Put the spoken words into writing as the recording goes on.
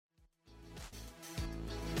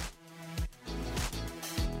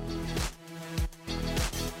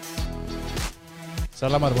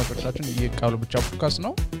ሰላም አድማጮቻችን የቃሉ ብቻ ፖድካስት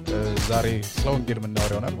ነው ዛሬ ስለ ወንጌል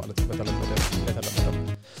የምናወራው ይሆናል ማለት ነው በተለመደው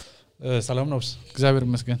ሰላም ነው እግዚአብሔር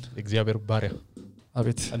ይመስገን እግዚአብሔር ባሪያ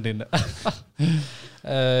አቤት እንዴት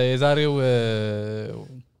የዛሬው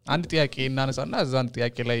አንድ ጥያቄ እናነሳና እዛን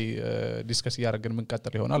ጥያቄ ላይ ዲስከስ ያደርገን ምን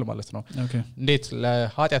ቀጥል ይሆናል ማለት ነው እንዴት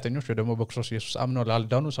ለኃጢአተኞች ወይ ደግሞ በክርስቶስ ኢየሱስ አምነው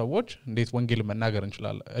ላልዳኑ ሰዎች እንዴት ወንጌል መናገር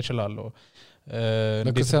እንችላለን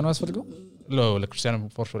ለክርስቲያኑ ያስፈልገው ለክርስቲያኑ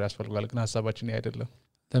ፎር ሹር ያስፈልጋል ግን ሐሳባችን አይደለም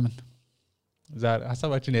ለምን ዛሬ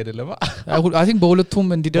ሐሳባችን አይደለም አይ ቲንክ በሁለቱም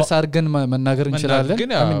እንዲደርስ አድርገን መናገር እንችላለን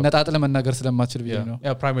ነጣጥለ መናገር ስለማትችል ቢሆን ነው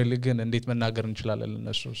ያ ፕራይመሪሊ ግን እንዴት መናገር እንችላለን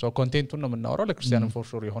ለነሱ ሶ ኮንቴንቱን ነው የምናወራው ለክርስቲያኑ ፎር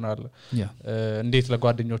ሹር ይሆናል እንዴት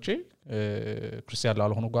ለጓደኞቼ ክርስቲያን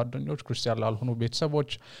ላልሆኑ ጓደኞች ክርስቲያን ላልሆኑ ቤተሰቦች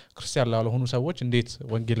ክርስቲያን ላልሆኑ ሰዎች እንዴት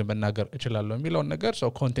ወንጌል መናገር እችላለሁ የሚለው ነገር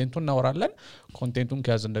ሶ ኮንቴንቱን እናወራለን ኮንቴንቱን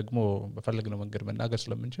ከያዝን ደግሞ በፈልግነው መንገድ መናገር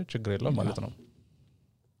ስለምንችል ችግር የለውም ማለት ነው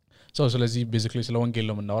ስለዚህ ቤዚክሊ ስለ ወንጌል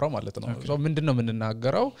ነው የምናወራው ማለት ነው ምንድነው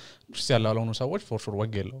የምንናገረው ክርስቲያን ላልሆኑ ሰዎች ፎር ሹር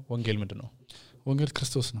ወንጌል ምንድነው ወንጌል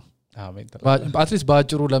ክርስቶስ ነው አሜን አትሊስት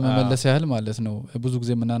ባጭሩ ለመመለስ ያህል ማለት ነው ብዙ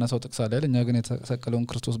ጊዜ የምናነሳው ጥቅስ አለ እኛ ግን የተሰቀለውን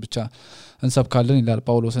ክርስቶስ ብቻ እንሰብካለን ይላል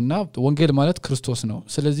ጳውሎስና ወንጌል ማለት ክርስቶስ ነው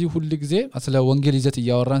ስለዚህ ሁሉ ጊዜ ስለ ወንጌል ይዘት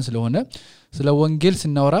ያወራን ስለሆነ ስለ ወንጌል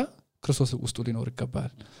ስናወራ ክርስቶስ ውስጡ ሊኖር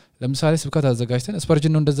ይገባል ለምሳሌ ስብከት አዘጋጅተን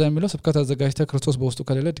ስፐርጅን ነው እንደዛ የሚለው ስብከት አዘጋጅተን ክርስቶስ በውስጡ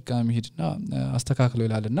ከሌለ ድጋሚ ሄድና አስተካክለው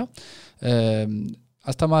ይላልና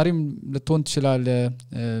አስተማሪም ልትሆን ትችላል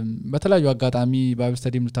በተለያዩ አጋጣሚ ባይብል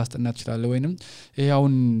ስተዲም ልታስጠና ትችላል ወይንም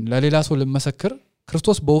ይሄውን ለሌላ ሰው ለመሰከር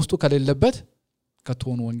ክርስቶስ በውስጡ ከሌለበት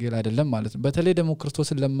ከተሆነ ወንጌል አይደለም ማለት ነው በተለይ ደግሞ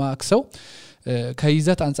ክርስቶስን ለማክሰው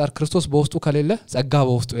ከይዘት አንፃር ክርስቶስ በውስጡ ከሌለ ጸጋ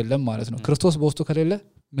በውስጡ የለም ማለት ነው ክርስቶስ በውስጡ ከሌለ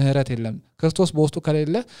ምህረት የለም ክርስቶስ በውስጡ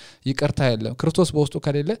ከሌለ ይቅርታ የለም ክርስቶስ በውስጡ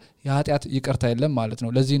ከሌለ የኃጢአት ይቅርታ የለም ማለት ነው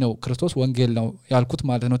ለዚህ ነው ክርስቶስ ወንጌል ነው ያልኩት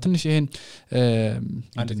ማለት ነው ትንሽ ይሄን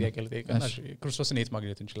አንድ ጥያቄ ልጠይቅና ክርስቶስን የት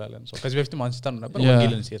ማግኘት እንችላለን ከዚህ በፊትም አንስተን ነበር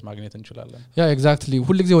ወንጌልን የት ማግኘት እንችላለን ያ ኤግዛክትሊ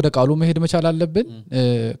ሁሉ ጊዜ ወደ ቃሉ መሄድ መቻል አለብን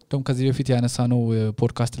ደግሞ ከዚህ በፊት ያነሳነው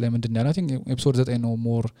ፖድካስት ላይ ምንድነው ያለው ቲንክ ኤፒሶድ 9 ነው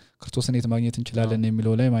ሞር ክርስቶስን የት ማግኘት እንችላለን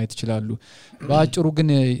የሚለው ላይ ማየት ይችላሉ በአጭሩ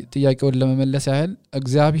ግን ጥያቄውን ለመመለስ ያህል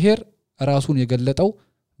እግዚአብሔር ራሱን የገለጠው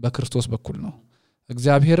በክርስቶስ በኩል ነው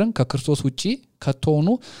እግዚአብሔርን ከክርስቶስ ውጪ ከተሆኑ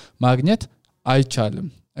ማግኘት አይቻልም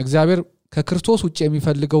እግዚአብሔር ከክርስቶስ ውጪ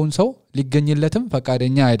የሚፈልገውን ሰው ሊገኝለትም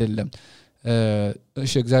ፈቃደኛ አይደለም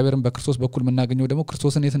እሺ እግዚአብሔርን በክርስቶስ በኩል መናገኘው ደግሞ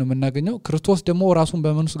ክርስቶስን የት ነው መናገኘው ክርስቶስ ደግሞ ራሱን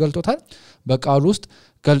በመንፈስ ገልጦታል በቃሉ ውስጥ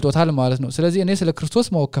ገልጦታል ማለት ነው ስለዚህ እኔ ስለ ክርስቶስ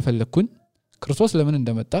ማወቅ ከፈለኩኝ ክርስቶስ ለምን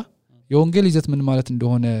እንደመጣ የወንጌል ይዘት ምን ማለት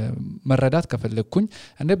እንደሆነ መረዳት ከፈለኩኝ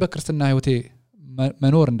እንደ በክርስቲና ህይወቴ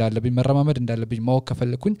መኖር እንዳለብኝ መረማመድ እንዳለብኝ ማወቅ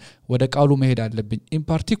ከፈለኩኝ ወደ ቃሉ መሄድ አለብኝ ኢን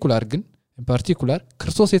ፓርቲኩላር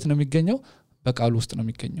ክርስቶስ የት ነው የሚገኘው በቃሉ ውስጥ ነው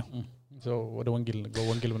የሚገኘው ወደ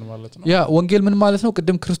ወንጌል ምን ማለት ነው ያ ወንጌል ምን ማለት ነው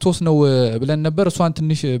ቅድም ክርስቶስ ነው ብለን ነበር እሷን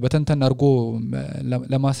ትንሽ በተንተን አድርጎ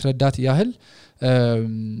ለማስረዳት ያህል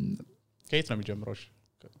ከየት ነው የሚጀምረው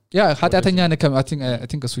ያ ኃጢአተኛ ነከም አይ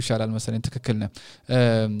ቲንክ እሱ ይሻላል መሰለኝ ትክክል ነው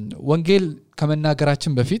ወንጌል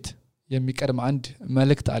ከመናገራችን በፊት የሚቀድም አንድ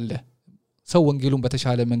መልእክት አለ ሰው ወንጌሉን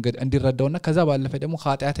በተሻለ መንገድ እንዲረዳውና ከዛ ባለፈ ደግሞ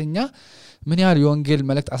ኃጢአተኛ ምን ያህል የወንጌል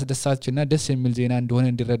መልእክት አስደሳችና ደስ የሚል ዜና እንደሆነ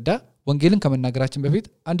እንዲረዳ ወንጌልን ከመናገራችን በፊት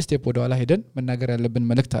አንድ ስቴፕ ወደ ኋላ ሄደን መናገር ያለብን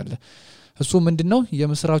መልእክት አለ እሱ ምንድነው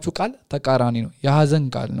የምስራቹ ቃል ተቃራኒ ነው የሐዘን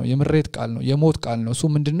ቃል ነው የምሬት ቃል ነው የሞት ቃል ነው እሱ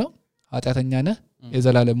ምንድነው ኃጢአተኛ ነህ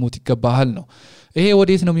የዘላለም ሞት ይገባሃል ነው ይሄ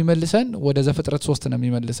ወዴት ነው የሚመልሰን ወደ ዘፍጥረት 3 ነው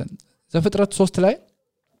የሚመልሰን ዘፍጥረት 3 ላይ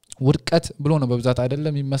ውድቀት ብሎ ነው በብዛት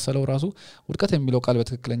አይደለም የሚመሰለው ራሱ ውድቀት የሚለው ቃል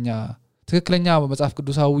ትክክለኛ መጽሐፍ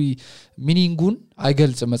ቅዱሳዊ ሚኒንጉን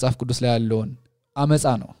አይገልጽም መጽሐፍ ቅዱስ ላይ ያለውን አመጻ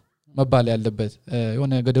ነው መባል ያለበት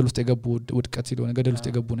የሆነ ገደል ውስጥ የገቡ ውድቀት ሲሆን ገደል ውስጥ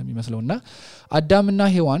የገቡ ነው የሚመስለውና አዳምና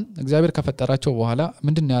ሔዋን እግዚአብሔር ከፈጠራቸው በኋላ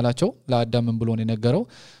ምንድነው ያላቸው ለአዳም ምን ብሎ ነው የነገረው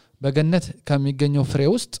በገነት ከሚገኘው ፍሬ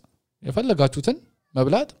ውስጥ የፈለጋችሁትን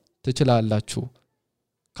መብላት ትችላላችሁ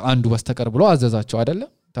ከአንዱ በስተቀር ብሎ አዘዛቸው አይደለ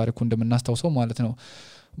ታሪኩ እንደምናስተውሰው ማለት ነው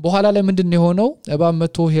በኋላ ላይ ምንድነው የሆነው እባብ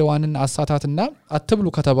መጥቶ ሔዋንን አሳታትና አትብሉ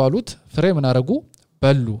ከተባሉት ፍሬ ምን አረጉ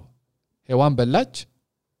በሉ ሔዋን በላች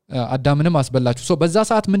አዳምንም አስበላችሁ በዛ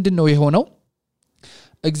ሰዓት ምንድነው የሆነው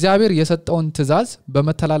እግዚአብሔር የሰጠውን ትእዛዝ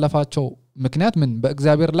በመተላለፋቸው ምክንያት ምን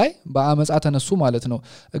በእግዚአብሔር ላይ በአመጻ ተነሱ ማለት ነው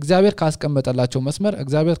እግዚአብሔር ካስቀመጠላቸው መስመር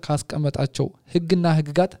እግዚአብሔር ካስቀመጣቸው ህግና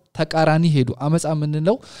ህግጋት ተቃራኒ ሄዱ አመጻ ምን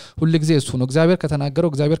ነው ሁሉ ጊዜ እሱ ነው እግዚአብሔር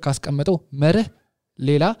ከተናገረው እግዚአብሔር ካስቀመጠው መርህ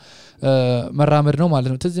ሌላ መራመድ ነው ማለት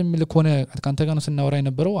ነው ትዝ የሚል ከሆነ ካንተ ጋር ነው ስናወራ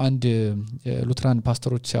የነበረው አንድ ሉትራን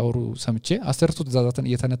ፓስተሮች ሲያወሩ ሰምቼ 10ቱ ትእዛዛትን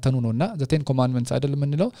እየተነተኑ ነውና the 10 commandments አይደለም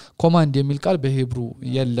ምንለው ኮማንድ የሚል ቃል በሂብሩ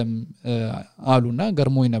የለም አሉና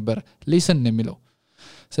ገርሞኝ ነበር ሊስን የሚለው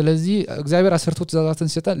ስለዚህ እግዚአብሔር 10 ትእዛዛትን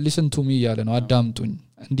ሲሰጠን listen to me ያለ ነው አዳምጡኝ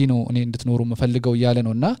እንዲህ ነው እኔ እንድትኖሩ መፈልገው ያለ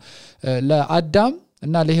ነውና ለአዳም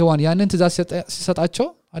እና ለሔዋን ያንን ትእዛዝ ሲሰጣቸው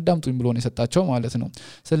አዳምጡኝ ብሎ ነው የሰጣቸው ማለት ነው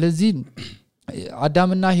ስለዚህ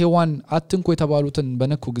አዳምና ሔዋን አትንኩ የተባሉትን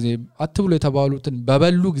በነኩ ጊዜ አትብሉ የተባሉትን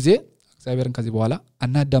በበሉ ጊዜ እግዚአብሔርን ከዚህ በኋላ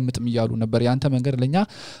አናዳምጥም ይያሉ ነበር ያንተ መንገድ ለኛ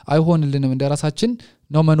አይሆንልንም እንደራሳችን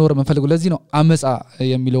ነው መኖር መንፈልጉ ለዚህ ነው አመጻ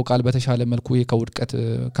የሚለው ቃል በተሻለ መልኩ ከውድቀት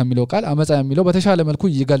ከሚለው ቃል አመጻ የሚለው በተሻለ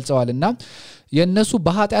መልኩ ይገልጸዋልና የነሱ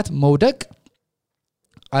በኃጢአት መውደቅ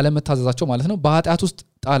አለመታዘዛቸው ማለት ነው በኃጢአት ውስጥ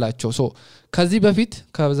ጣላቸው ከዚህ በፊት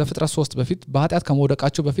ከዘፍጥረት 3 በፊት በኃጢአት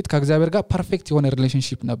ከመውደቃቸው በፊት ከእግዚአብሔር ጋር ፐርፌክት የሆነ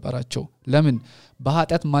ሪሌሽንሺፕ ነበራቸው ለምን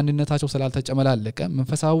በኃጢአት ማንነታቸው ስላልተጨመላለቀ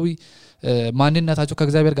መንፈሳዊ ማንነታቸው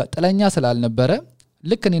ከእግዚአብሔር ጋር ጥለኛ ስላልነበረ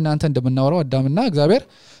ልክ እኔና አንተ እንደምናወራው አዳምና እግዚአብሔር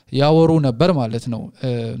ያወሩ ነበር ማለት ነው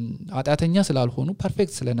ኃጢአተኛ ስላልሆኑ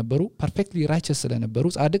ፐርፌክት ስለነበሩ ፐርፌክትሊ ራይቸስ ስለነበሩ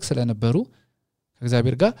ጻድቅ ስለነበሩ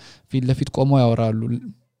ከእግዚአብሔር ጋር ፊት ለፊት ቆመው ያወራሉ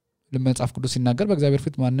ለመጽሐፍ ቅዱስ ሲናገር በእግዚአብሔር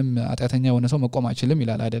ፊት ማንንም ኃጢአተኛ የሆነ ሰው መቆም አይችልም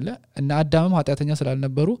ይላል አይደለ እና አዳምም ኃጢአተኛ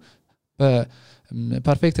ስላልነበሩ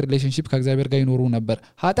በፐርፌክት ሪሌሽንሺፕ ከእግዚአብሔር ጋር ይኖሩ ነበር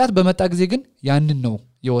ኃጢአት በመጣ ጊዜ ግን ያንን ነው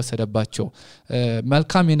የወሰደባቸው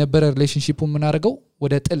መልካም የነበረ ሪሌሽንሺፑ ምን አደረገው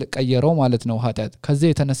ወደ ጥል ቀየረው ማለት ነው ኃጢአት ከዚህ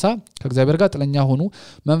የተነሳ ከእግዚአብሔር ጋር ጥለኛ ሆኑ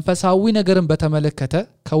መንፈሳዊ ነገርን በተመለከተ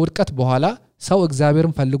ከውድቀት በኋላ ሰው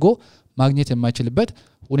እግዚአብሔርን ፈልጎ ማግኘት የማይችልበት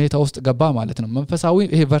ሁኔታ ውስጥ ገባ ማለት ነው መንፈሳዊ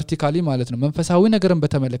ይሄ ቨርቲካሊ ማለት ነው መንፈሳዊ ነገርን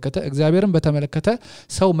በተመለከተ እግዚአብሔርን በተመለከተ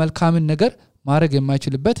ሰው መልካምን ነገር ማድረግ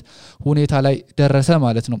የማይችልበት ሁኔታ ላይ ደረሰ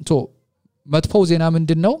ማለት ነው መጥፎው ዜና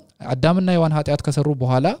ምንድነው አዳምና ሔዋን ኃጢአት ከሰሩ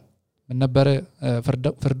በኋላ ምን ነበር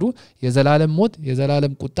ፍርዱ የዘላለም ሞት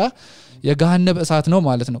የዘላለም ቁጣ የገሃነም እሳት ነው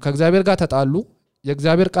ማለት ነው ከእግዚአብሔር ጋር ተጣሉ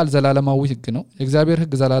የእግዚአብሔር ቃል ዘላለማዊ ህግ ነው የእግዚአብሔር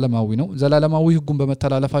ህግ ዘላለማዊ ነው ዘላለማዊ ህጉን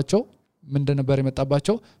በመተላለፋቸው ምንድን ነበር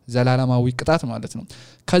የመጣባቸው ዘላለማዊ ቅጣት ማለት ነው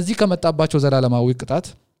ከዚህ ከመጣባቸው ዘላለማዊ ቅጣት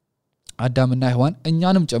አዳምና ሔዋን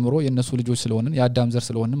እኛንም ጨምሮ የነሱ ልጆች ስለሆነን የአዳም ዘር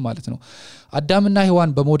ስለሆነን ማለት ነው አዳምና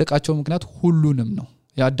ሔዋን በመውደቃቸው ምክንያት ሁሉንም ነው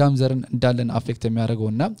የአዳም ዘርን እንዳለን አፌክት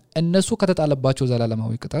የሚያደርገውና እነሱ ከተጣለባቸው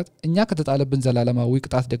ዘላለማዊ ቅጣት እኛ ከተጣለብን ዘላለማዊ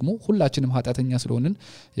ቅጣት ደግሞ ሁላችንም ኃጢአተኛ ስለሆነን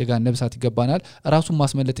የገሃነም እሳት ይገባናል ራሱን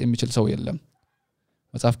ማስመለጥ የሚችል ሰው የለም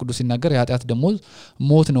መጽሐፍ ቅዱስ ሲናገር የኃጢአት ደሞዝ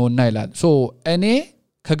ሞት ነውና ይላል እኔ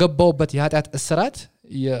ከገባውበት የኃጢአት እስራት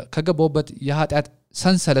ከገባውበት የኃጢአት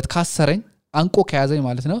ሰንሰለት ካሰረኝ አንቆ ከያዘኝ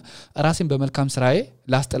ማለት ነው ራሴን በመልካም ስራዬ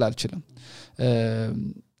ላስጥል አልችልም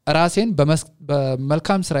ራሴን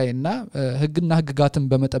በመልካም ስራዬና ህግና ህግጋትን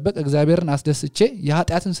በመጠበቅ እግዚአብሔርን አስደስቼ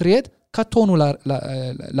የኃጢአትን ስርየት ከቶኑ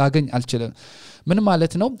ላገኝ አልችልም ምን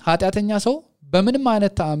ማለት ነው ኃጢአተኛ ሰው በምንም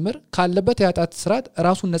አይነት ተአምር ካለበት የኃጢአት ስራት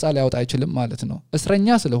ራሱን ነፃ ሊያወጣ አይችልም ማለት ነው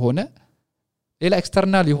እስረኛ ስለሆነ ሌላ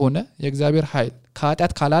ኤክስተርናል የሆነ የእግዚአብሔር ኃይል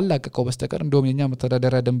ከኃጢአት ካላላቀቀው በስተቀር እንደውም የኛ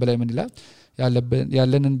መተዳደሪያ ደንብ ላይ ምን ይላል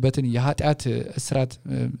ያለንበትን የኃጢአት እስራት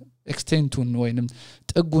ኤክስቴንቱን ወይንም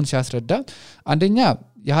ጥጉን ሲያስረዳ አንደኛ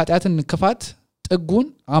የኃጢአትን ክፋት ጥጉን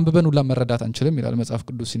አንብበን ሁላ መረዳት አንችልም ይላል መጽሐፍ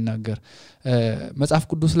ቅዱስ ሲናገር መጽሐፍ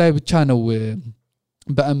ቅዱስ ላይ ብቻ ነው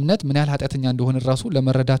በእምነት ምን ያህል ኃጢአተኛ እንደሆነ ራሱ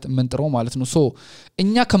ለመረዳት መንጥረው ማለት ነው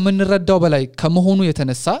እኛ ከምንረዳው በላይ ከመሆኑ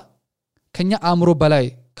የተነሳ ከኛ አእምሮ በላይ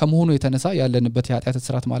ከመሆኑ የተነሳ ያለንበት የኃጢአት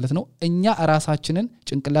ስራት ማለት ነው እኛ ራሳችንን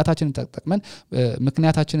ጭንቅላታችንን ተጠቅመን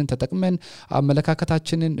ምክንያታችንን ተጠቅመን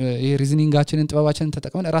አመለካከታችንን ሪዝኒንጋችንን ጥበባችንን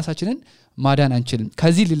ተጠቅመን ራሳችንን ማዳን አንችልም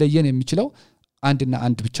ከዚህ ሊለየን የሚችለው አንድና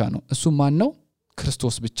አንድ ብቻ ነው እሱ ማን ነው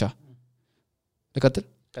ክርስቶስ ብቻ ለቀጥል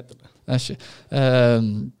እሺ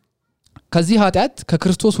ከዚህ ኃጢአት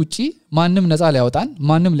ከክርስቶስ ውጪ ማንንም ነፃ ሊያወጣን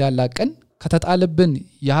ማንንም ሊያላቀን ከተጣለብን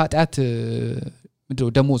የኃጢአት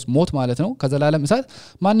ደሞዝ ሞት ማለት ነው ከዘላለም እሳት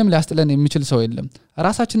ማንንም ሊያስጥለን የሚችል ሰው የለም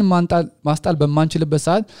ራሳችንን ማስጣል በማንችልበት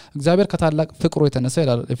ሰዓት እግዚአብሔር ከታላቅ ፍቅሩ የተነሳ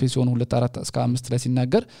ይላል ኤፌሶን 2:4-5 ላይ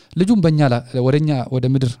ሲናገር ልጁን በእኛ ወደኛ ወደ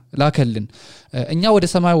ምድር ላከልን እኛ ወደ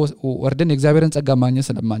ሰማይ ወርደን የእግዚአብሔርን ጸጋ ማግኘት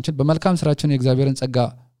ስለማንችል በመልካም ስራችን የእግዚአብሔርን ጸጋ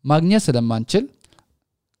ማግኘት ስለማንችል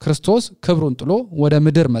ክርስቶስ ክብሩን ጥሎ ወደ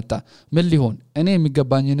ምድር መጣ ምን ሊሆን እኔ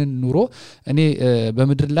የሚገባኝን ኑሮ እኔ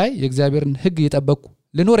በምድር ላይ የእግዚአብሔርን ህግ እየጠበቅኩ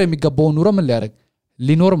ልኖር የሚገባው ኑሮ ምን ሊያደርግ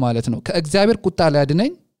ሊኖር ማለት ነው ከእግዚአብሔር ቁጣ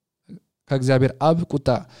ሊያድነኝ ከእግዚአብሔር አብ ቁጣ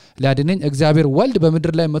ሊያድነኝ እግዚአብሔር ወልድ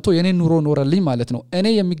በምድር ላይ መጥቶ የኔን ኑሮ ኖረልኝ ማለት ነው እኔ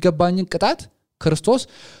የሚገባኝን ቅጣት ክርስቶስ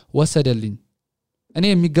ወሰደልኝ እኔ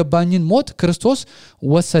የሚገባኝን ሞት ክርስቶስ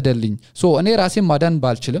ወሰደልኝ እኔ ራሴን ማዳን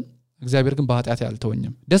ባልችልም እግዚአብሔር ግን በኃጢአት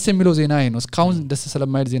ያልተወኝም ደስ የሚለው ዜና ይሄ ነው እስካሁን ደስ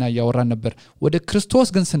ስለማይል ዜና ያወራን ነበር ወደ ክርስቶስ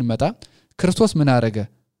ግን ስንመጣ ክርስቶስ ምን አረገ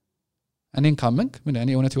እኔን ካመንክ ምን እኔ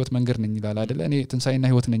እውነት ህይወት መንገድ ነኝ ይላል አይደለ እኔ ትንሳኤና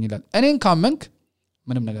ህይወት ነኝ ይላል እኔን ካመንክ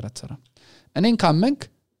ምንም ነገር አትሰራም እኔን ካመንክ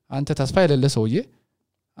አንተ ተስፋ የሌለ ሰውዬ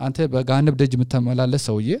አንተ በገሃነም ደጅ የምትመላለስ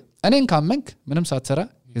ሰውዬ እኔን ካመንክ ምንም ሳትሰራ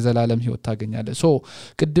የዘላለም ህይወት ታገኛለህ ሶ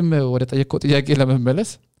ቅድም ወደ ጠየቀው ጥያቄ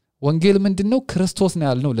ለመመለስ ወንጌል ምንድነው ክርስቶስ ነው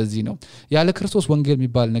ያልነው ለዚህ ነው ያለ ክርስቶስ ወንጌል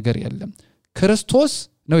የሚባል ነገር የለም ክርስቶስ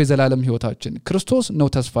ነው የዘላለም ህይወታችን ክርስቶስ ነው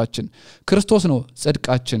ተስፋችን ክርስቶስ ነው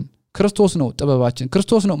ጽድቃችን ክርስቶስ ነው ጥበባችን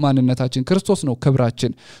ክርስቶስ ነው ማንነታችን ክርስቶስ ነው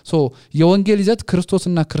ክብራችን ሶ የወንጌል ይዘት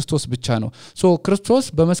ክርስቶስና ክርስቶስ ብቻ ነው ሶ ክርስቶስ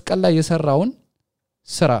በመስቀል ላይ የሰራውን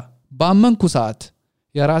ስራ ባመንኩ ሰዓት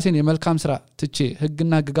የራሴን የመልካም ስራ ትቼ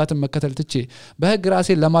ህግና ህግጋትን መከተል ትቼ በህግ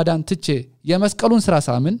ራሴን ለማዳን ትቼ የመስቀሉን ስራ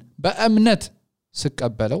ሳምን በእምነት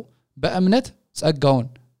ስቀበለው በእምነት ጸጋውን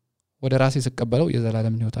ወደ ራሴ ስቀበለው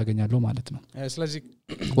የዘላለም ህይወት አገኛለሁ ማለት ነው ስለዚህ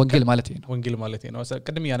ወንጌል ማለት ነው ወንጌል ማለት ነው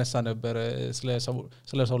ቀድም ያነሳ ነበር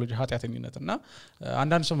ስለ ሰው ልጅ ኃጢአተኝነትና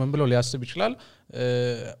አንዳንድ ሰው ምን ብለው ሊያስብ ይችላል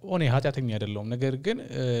ኦኔ ኃጢአተኛ አይደለም ነገር ግን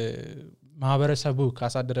ማህበረሰቡ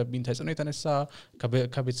ካሳደረብኝ ተጽዕኖ የተነሳ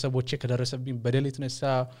ከቤተሰቦቼ ከደረሰብኝ በደል የተነሳ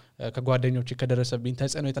ከጓደኞቼ ከደረሰብኝ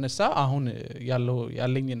ተጽዕኖ የተነሳ አሁን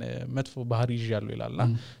ያለኝን መጥፎ ባህሪ ይያለው ይላልና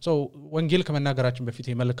ሶ ወንጌል ከመናገራችን በፊት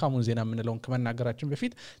የመልካሙን ዜና የምንለው ከመናገራችን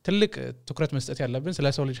በፊት ትልቅ ትኩረት መስጠት ያለብን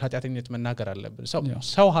ስለ ሰው ልጅ ኃጢአተኝነት መናገር አለብን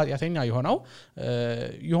ሰው ኃጢአተኛ የሆነው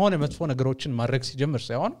የሆነ መጥፎ ነገሮችን ማድረግ ሲጀምር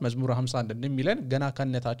ሳይሆን መዝሙር 51 እንደሚለን ገና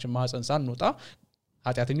ከነታችን ማህፀን ሳንወጣ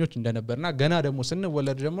ኃጢአተኞች እንደነበርና ገና ደግሞ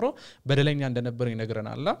ስንወለድ ጀምሮ በደለኛ እንደነበር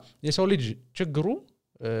ይነግረናልና የሰው ልጅ ችግሩ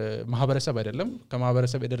ማህበረሰብ አይደለም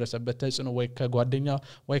ከማህበረሰብ የደረሰበት ተጽዕኖ ወይ ከጓደኛ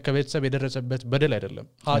ወይ ከቤተሰብ የደረሰበት በደል አይደለም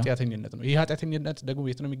ኃጢአተኝነት ነው ይሄ ኃጢአተኝነት ደግሞ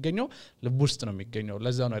የት ነው የሚገኘው ልብ ውስጥ ነው የሚገኘው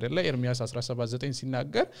ለዛ ነው አይደለ ኤርሚያስ 17:9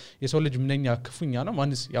 ሲናገር የሰው ልጅ ምንኛ ክፉኛ ነው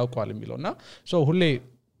ማንስ ያውቀዋል የሚለውና ሶ ሁሌ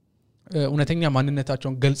እውነተኛ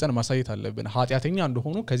ማንነታቸውን ገልጸን ማሳየት አለብን ኃጢአተኛ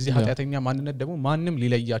እንደሆኑ ከዚህ ኃጢአተኛ ማንነት ደግሞ ማንንም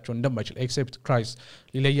ሊለያቸው እንደማይችል ኤክሴፕት ክራይስት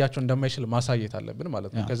ሊለያቸው እንደማይችል ማሳየት አለብን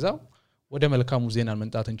ማለት ነው ከዛ ወደ መልካሙ ዜናን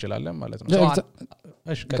መንጣት እንችላለን ማለት ነው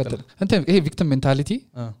እሺ ቀጥል እንት ይሄ ቪክቲም ሜንታሊቲ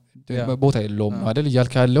ቦታ የለውም አይደል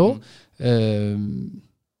ይያልከ ያለው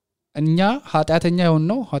እኛ ኃጢአተኛ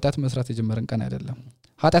የሆነው ኃጢአት መስራት የጀመረን ቀን አይደለም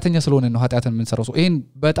ኃጢአተኛ ስለሆነ ነው ኃጢአትን ምን ሰራው ይሄን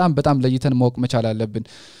በጣም ለይተን ማወቅ መቻል አለብን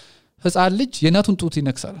ህፃን ልጅ የናቱን ጡት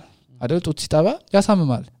ይነክሳል አይደል ጡት ሲጣባ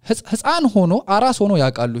ያሳምማል ህፃን ሆኖ አራስ ሆኖ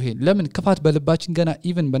ያቃሉ ይሄን ለምን ክፋት በልባችን ገና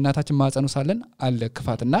ኢቭን በእናታችን ማህፀን ሳለን አለ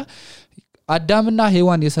ክፋትና አዳምና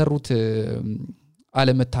ሔዋን የሰሩት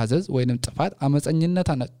አለመታዘዝ ወይንም ጥፋት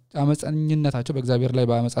አመፀኝነታቸው በእግዚአብሔር ላይ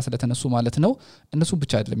በአመጻ ስለተነሱ ማለት ነው እነሱ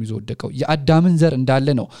ብቻ አይደለም ይዘወደቀው የአዳምን ዘር እንዳለ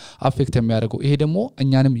ነው አፌክት የሚያደርገው ይሄ ደግሞ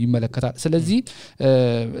እኛንም ይመለከታል ስለዚህ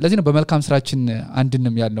ለዚህ ነው በመልካም ስራችን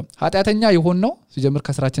አንድንም ያለው ኃጢአተኛ የሆነው ሲጀምር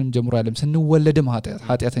ከስራችንም ጀምሮ ያለም ስንወለድም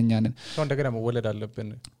ኃጢአተኛ ነን ሰው እንደገና መወለድ አለብን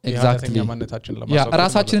ኤግዛክትሊ ማንነታችን ለማሳወቅ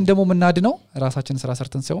ራሳችንን ደግሞ ምናድነው ራሳችንን ስራ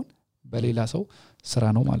ሰርተን ሳይሆን በሌላ ሰው ስራ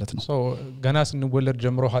ነው ማለት ነው ሶ ገና ስንወለድ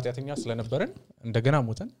ጀምሮ ኃጢአተኛ ስለነበርን እንደገና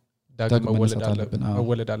ሞተን ዳግም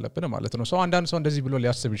መወለድ አለብን ማለት ነው ሶ አንዳንድ ሰው እንደዚህ ብሎ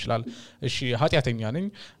ሊያስብ ይችላል እሺ ኃጢአተኛ ነኝ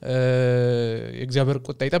የእግዚአብሔር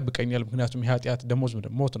ቁጣ ይጠብቀኛል ምክንያቱም ኃጢአት ደሞዝ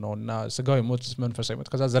ሞት ነውና ስጋዊ ሞት መንፈሳዊ ሞት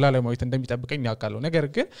ከዛ ዘላለማዊት እንደሚጠብቀኝ ያውቃለሁ ነገር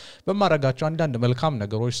ግን በማረጋቸው አንዳንድ መልካም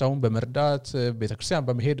ነገሮች ሰውን በመርዳት ቤተክርስቲያን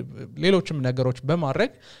በመሄድ ሌሎችም ነገሮች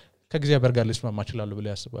በማድረግ ከእግዚአብሔር ጋር ልስማማ ይችላል ብሎ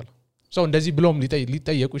ያስባል ሰው እንደዚህ ብሎም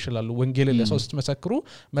ሊጠየቁ ይችላሉ ወንጌልን ለሰው ስትመሰክሩ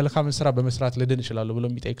መልካም ስራ በመስራት ልድን ይችላል ብሎ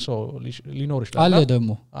የሚጠይቅ ሰው ሊኖር ይችላል አለ ደግሞ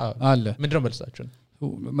አለ ምንድነው መልሳችን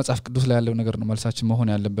መጽሐፍ ቅዱስ ላይ ያለው ነገር ነው መልሳችን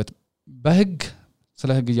መሆን ያለበት በህግ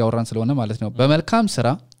ስለ ህግ ያወራን ስለሆነ ማለት ነው በመልካም ስራ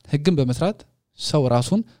ህግን በመስራት ሰው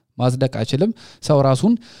ራሱን ማጽደቅ አይችልም ሰው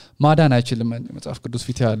ራሱን ማዳን አይችልም መጽሐፍ ቅዱስ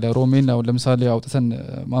ፊት ያለ ሮሜን ነው ለምሳሌ አውጥተን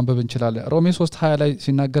ማንበብ እንችላለን ሮሜ 3:20 ላይ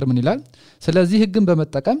ሲናገር ምን ይላል ስለዚህ ህግን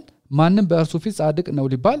በመጠቀም ማንንም በእርሱ ፊት ጻድቅ ነው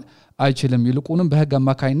ሊባል አይችልም ይልቁንም በህግ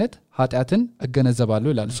አማካይነት ኃጢአትን እገነዘባለሁ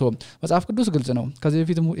ይላል ሶ መጽሐፍ ቅዱስ ግልጽ ነው ከዚህ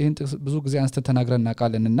በፊት ይሄን ብዙ ጊዜ አንስተን ተናግረን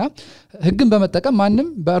እናቃለንና ህግን በመጠቀም ማንንም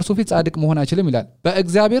በእርሱ ፊት ጻድቅ መሆን አይችልም ይላል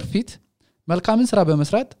በእግዚአብሔር ፊት መልካምን ስራ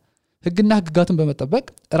በመስራት ህግና ህግጋትን በመጠበቅ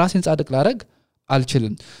ራስን ጻድቅ ላረግ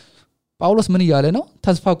አልችልም ጳውሎስ ምን ይያለ ነው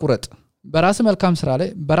ተስፋ ቁረጥ በራስ መልካም ስራ ላይ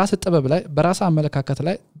በራስ ጥበብ ላይ በራስ አመለካከት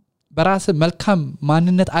ላይ በራስ መልካም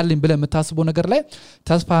ማንነት አለኝ ብለ የምታስበው ነገር ላይ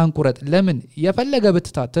ተስፋህን ቁረጥ ለምን የፈለገ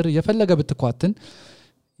ብትታትር የፈለገ ብትኳትን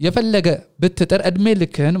የፈለገ ብትጥር እድሜ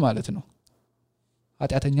ልክህን ማለት ነው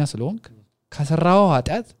ኃጢአተኛ ስለሆንክ ከሰራው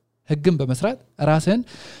ኃጢአት ህግን በመስራት ራስህን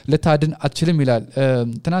ልታድን አትችልም ይላል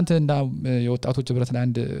ትናንትና የወጣቶች ህብረት ላይ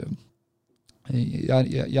አንድ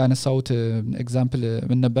ያነሳውት ኤግዛምፕል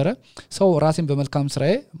ምን ነበረ ሰው ራስን በመልካም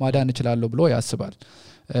ስራዬ ማዳን ይችላል ብሎ ያስባል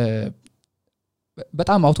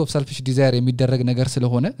በጣም አውት ኦፍ ሰልፊሽ ዲዛየር የሚደረግ ነገር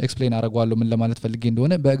ስለሆነ ኤክስፕሌን አደርጋለሁ ምን ለማለት ፈልጌ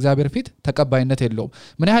እንደሆነ በእግዚአብሔር ፊት ተቀባይነት የለውም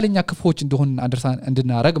ምን ያህልኛ ክፎች እንደሆን አንደርስታንድ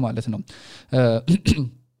እንድናረግ ማለት ነው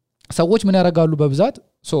ሰዎች ምን ያረጋሉ በብዛት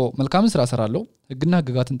መልካም ስራ ሰራለሁ ህግና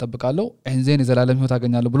ህግጋትን ተጠብቃለሁ እንዘን የዘላለም ህይወት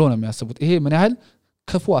አገኛለሁ ብሎ ነው የሚያስቡት ይሄ ምን ያህል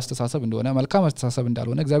ክፉ አስተሳሰብ እንደሆነ መልካም አስተሳሰብ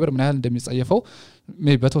እንዳልሆነ እግዚአብሔር ምን ያህል እንደሚጸየፈው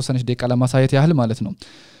በተወሰነች ደቂቃ ለማሳየት ያህል ማለት ነው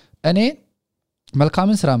እኔ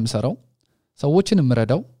መልካምን ስራ የምሰራው ሰዎችን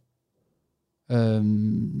የምረዳው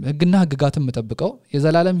ህግና ህግጋትን የምጠብቀው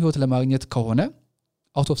የዘላለም ህይወት ለማግኘት ከሆነ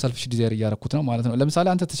አውት ኦፍ ሰልፊሽ ዲዛይር ያረኩት ነው ማለት ነው ለምሳሌ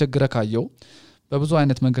አንተ ተቸግረ ካየው በብዙ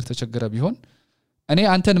አይነት መንገድ ተቸግረ ቢሆን እኔ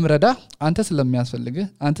አንተን ምረዳ አንተ ስለሚያስፈልግህ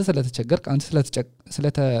አንተ ስለተቸገርክ አንተ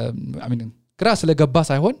ግራ ስለገባ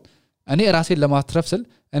ሳይሆን እኔ ራሴን ለማትረፍ ስል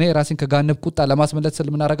እኔ ራሴን ከጋነብ ቁጣ ለማስመለጥ ስል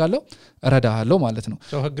ምን አደርጋለሁ እረዳሃለሁ ማለት ነው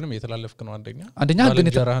ሰው ህግንም እየተላለፍክ ነው አንደኛ ህግን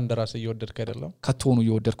ጀራህ እንደራስ እየወደድክ አይደለም ከቶኑ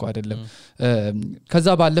እየወደድከው አይደለም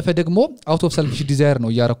ከዛ ባለፈ ደግሞ አውት ኦፍ ሰልፊሽ ዲዛይር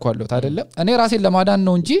ነው እያረኳለሁ አይደለም እኔ ራሴን ለማዳን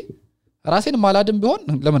ነው እንጂ ራሴን ማላድም ቢሆን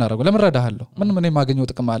ለምን አደረገው ለምን እረዳሃለሁ ምን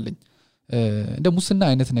የማገኘው ጥቅም አለኝ እንደ ሙስና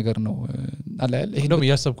አይነት ነገር ነው አላል ይሄ ነው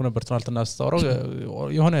ያሰብኩ ነበር ትናንትና አስተዋረው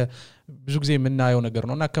የሆነ ብዙ ጊዜ የምናየው ነገር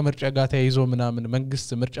ነውና ከመርጫ ጋር ተያይዞ ምናምን መንግስት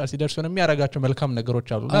ምርጫ ሲደርስ ነው የሚያረጋቸው መልካም ነገሮች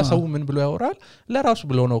አሉና ሰው ምን ብሎ ያወራል ለራሱ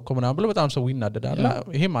ብሎ ነው እኮ ምናምን ብሎ በጣም ሰው ይናደዳል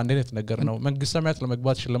ይሄም አንድ አይነት ነገር ነው መንግስት ሰማያት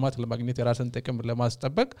ለመግባት ሽልማት ለማግኘት የራስን ጥቅም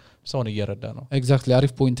ለማስጠበቅ ሰውን እየረዳ ነው ኤግዛክትሊ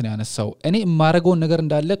አሪፍ ፖይንት ነው ያነሳው እኔ የማረጋው ነገር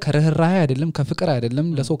እንዳለ ከርህራሄ አይደለም ከፍቅር አይደለም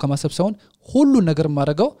ለሰው ከማሰብ ሳይሆን ሁሉ ነገር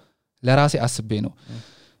የማረጋው ለራሴ አስቤ ነው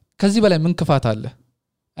ከዚህ በላይ ምን ክፋት አለ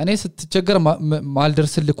እኔ ስትቸገር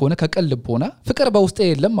ማልደርስልክ ሆነ ከቀልብ ሆነ ፍቅር በውስጤ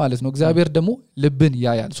የለም ማለት ነው እግዚአብሔር ደግሞ ልብን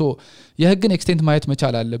ያያል ሶ የህግን ኤክስቴንት ማየት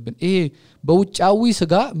መቻል አለብን ይሄ በውጫዊ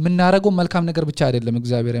ስጋ ምናረገው መልካም ነገር ብቻ አይደለም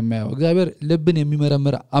እግዚአብሔር የሚያየው እግዚአብሔር ልብን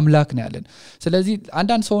የሚመረምር አምላክ ነው ያለን ስለዚህ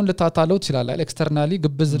አንዳንድ ሰውን ልታታለው ይችላል ኤክስተርናሊ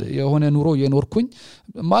ግብዝ የሆነ ኑሮ የኖርኩኝ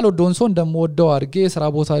ማልወደውን ሰው እንደምወደው አድርጌ ስራ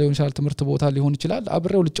ቦታ ሊሆን ይችላል ትምህርት ቦታ ሊሆን ይችላል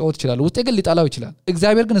አብሬው ልጫወት ይችላል ውስጤ ግን ሊጣላው ይችላል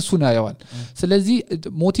እግዚአብሔር ግን እሱን ያየዋል ስለዚህ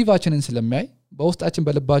ሞቲቫችንን ስለሚያይ በውስጣችን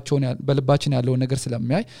በልባችን ያለው ነገር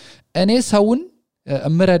ስለሚያይ እኔ ሰውን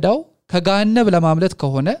እምረዳው ከጋነብ ለማምለጥ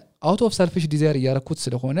ከሆነ አውት ኦፍ ሰልፊሽ ዲዛይር ያረኩት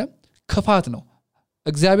ስለሆነ ክፋት ነው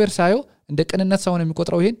እግዚአብሔር ሳይው እንደ ቅንነት ሳይሆን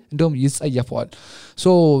የሚቆጥረው ይሄን እንደውም ይጸየፈዋል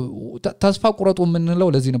ሶ ተስፋ ቁረጡ ምንለው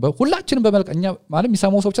ለዚህ ነው ሁላችንም በመልካኛ ማለት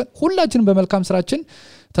የሚሰማው ሰው ሁላችንም በመልካም ስራችን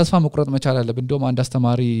ተስፋ መቁረጥ መቻል አለብን እንደውም አንድ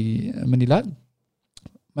አስተማሪ ምን ይላል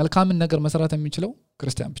መልካምን ነገር መስራት የሚችለው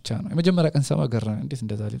ክርስቲያን ብቻ ነው የመጀመሪያ ቀን ሰማ ገረነ እንዴት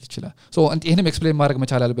እንደዛ ሊል ይችላል ሶ ይሄንም ኤክስፕሌን ማድረግ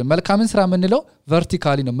መቻል አለብን መልካምን ስራ ምንለው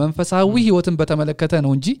ቨርቲካሊ ነው መንፈሳዊ ህይወትን በተመለከተ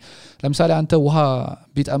ነው እንጂ ለምሳሌ አንተ ውሃ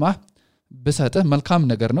ቢጠማህ በሰጠህ መልካም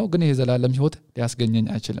ነገር ነው ግን ይሄ ዘላለም ህይወት ሊያስገኘኝ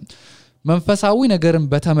አይችልም መንፈሳዊ ነገርን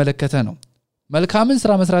በተመለከተ ነው መልካምን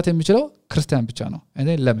ስራ መስራት የሚችለው ክርስቲያን ብቻ ነው እኔ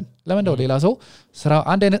ለምን ነው ሌላ ሰው ስራ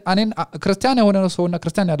አንድ አይነት ክርስቲያን የሆነ ሰውና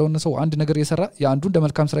ክርስቲያን ያልሆነ ሰው አንድ ነገር እየሰራ ያንዱ እንደ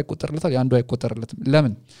መልካም ስራ ይቆጠርለታል ያንዱ አይቆጠርለትም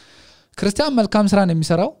ለምን ክርስቲያን መልካም ስራን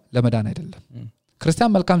የሚሰራው ለመዳን አይደለም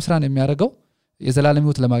ክርስቲያን መልካም ስራን የሚያደርገው የዘላለም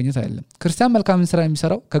ህይወት ለማግኘት አይደለም ክርስቲያን መልካም ስራ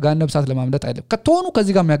የሚሰራው ከጋነብ እሳት ለማምለጥ አይደለም ከቶኑ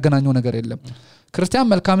ከዚህ ጋር የሚያገናኘው ነገር የለም ክርስቲያን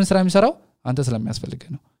መልካም ስራ የሚሰራው አንተ ስለሚያስፈልግህ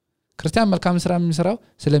ነው ክርስቲያን መልካም ስራ የሚሰራው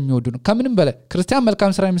ስለሚወዱ ነው ከምንም በላይ ክርስቲያን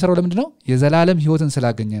መልካም ስራ የሚሰራው ለምንድነው የዘላለም ህይወትን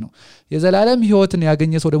ስላገኘ ነው የዘላለም ህይወትን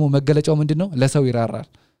ያገኘ ሰው ደግሞ መገለጫው ምንድነው ለሰው ይራራል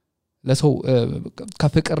ለሰው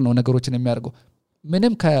ከፍቅር ነው ነገሮችን የሚያደርገው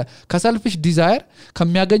ምንም ከሰልፊሽ ዲዛይር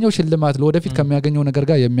ከሚያገኘው ሽልማት ለወደፊት ከሚያገኘው ነገር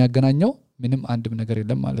ጋር የሚያገናኘው ምንም አንድም ነገር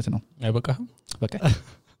የለም ማለት ነው አይበቃም በቃ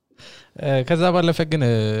ከዛ ባለፈ ግን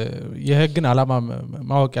የህግን ዓላማ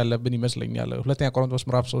ማወቅ ያለብን ይመስለኛል ሁለተኛ ቆሮንቶስ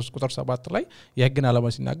ምዕራፍ 3 ቁጥር 7 ላይ የህግን ዓላማ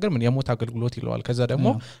ሲናገር ምን የሞት አገልግሎት ይለዋል ከዛ ደግሞ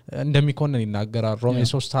እንደሚኮንን ይናገራል ሮሜ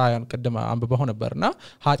 3:20 ቀደም አንብበው ነበርና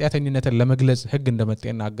ኃጢያተኝነትን ለመግለጽ ህግ እንደመጣ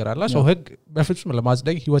ይናገራል ሰው ህግ በፍጹም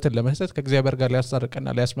ለማጽደቅ ህይወትን ለመስጠት ከእግዚአብሔር ጋር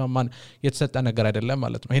ሊያስታርቀና ሊያስማማን የተሰጠ ነገር አይደለም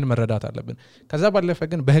ማለት ነው ይሄን መረዳት አለብን ከዛ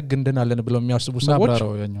ባለፈ ግን በህግ እንድናለን ብለው የሚያስቡ ሰዎች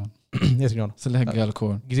የትኛው ነው ስለ ህግ ያልከው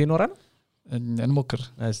ጊዜ ይኖራል እንሞክር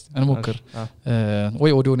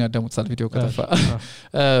ወይ ኦዲዮን ያዳሙታል ቪዲዮ ከተፋ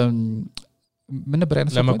ምን ነበር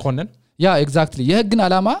ያነሳው ለመኮንን ያ ኤግዛክትሊ የህግን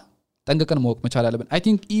ዓላማ ጠንቀቀን ማወቅ መቻል አለብን አይ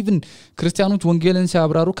ቲንክ ኢቭን ክርስቲያኖች ወንጌልን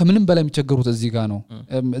ሲያብራሩ ከምንም በላይ የሚቸገሩት እዚህ ጋር ነው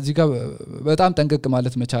እዚህ ጋር በጣም ጠንቀቅ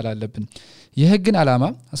ማለት መቻል አለብን የህግን ዓላማ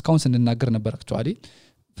እስካሁን ስንናገር ነበር አክቹአሊ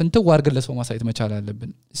ፍንተው አድርገን ለሰው ማሳየት መቻል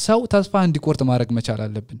አለብን ሰው ተስፋ እንዲቆርጥ ማድረግ መቻል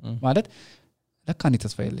አለብን ማለት ለካኔ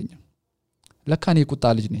ተስፋ የለኝም ለካኔ ቁጣ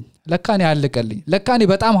ልጅ ነኝ ለካኔ ያለቀልኝ ለካኔ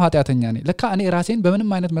በጣም ኃጢያተኛ ነኝ ለካኔ ራሴን በምንም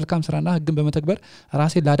አይነት መልካም ስራና ህግን በመተግበር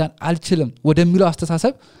ራሴን ላዳን አልችልም ወደሚለው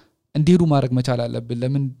አስተሳሰብ እንዲሄዱ ማድረግ መቻል አለብን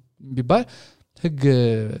ለምን ቢባል ህግ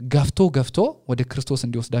ገፍቶ ወደ ክርስቶስ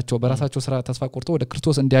እንዲወስዳቸው በራሳቸው ስራ ተስፋ ቆርጦ ወደ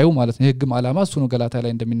ክርስቶስ እንዲያዩ ማለት ነው የህግም ዓላማ እሱ ነው ገላታ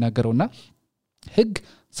ላይ እንደሚናገረውና ህግ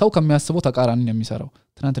ሰው ከሚያስበው ተቃራኒ ነው የሚሰራው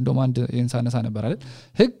ትናንት እንደውም አንድ የእንሳነሳ ነበር አይደል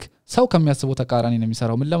ህግ ሰው ከሚያስበው ተቃራኒ ነው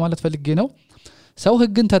የሚሰራው ምን ለማለት ፈልጌ ነው ሰው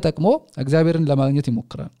ህግን ተጠቅሞ እግዚአብሔርን ለማግኘት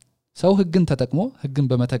ይሞክራል ሰው ህግን ተጠቅሞ ህግን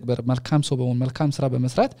በመተግበር መልካም ሰው በመሆን መልካም ስራ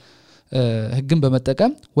በመስራት ህግን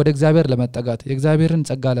በመጠቀም ወደ እግዚአብሔር ለመጠጋት የእግዚአብሔርን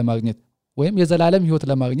ጸጋ ለማግኘት ወይም የዘላለም ህይወት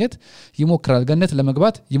ለማግኘት ይሞክራል ገነት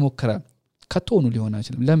ለመግባት ይሞክራል ከቶኑ ሊሆን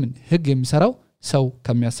አይችልም ለምን ህግ የሚሰራው ሰው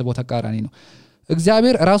ከሚያስበው ተቃራኒ ነው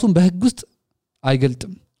እግዚአብሔር ራሱን በህግ ውስጥ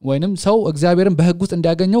አይገልጥም ወይንም ሰው እግዚአብሔርን በህግ ውስጥ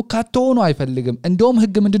እንዲያገኘው ከቶኑ አይፈልግም እንደውም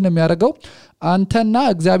ህግ ምንድነው የሚያደርገው አንተና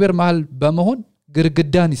እግዚአብሔር መሃል በመሆን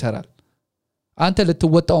ግርግዳን ይሰራል አንተ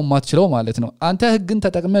ልትወጣው ማትችለው ማለት ነው አንተ ህግን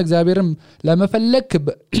ተጠቅመ እግዚአብሔርን ለመፈለግ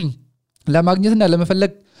ለማግኘትና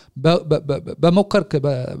ለመፈለግ በመከርክ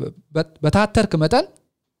በታተርክ መጠን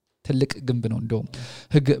ትልቅ ግንብ ነው እንደውም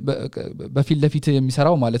ህግ በፊት ለፊት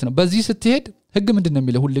የሚሰራው ማለት ነው በዚህ ስትሄድ ህግ ምንድነው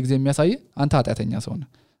የሚለው ሁሉ ጊዜ የሚያሳይ አንተ ኃጢአተኛ ሰው ነህ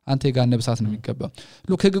አንተ የጋነ ብሳት ነው የሚገባ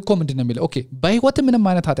ሉክ ህግ እኮ ምንድነው የሚለው ኦኬ በህይወት ምንም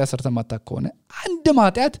አይነት ኃጢአት ሰርተህ ማታውቅ ከሆነ አንድም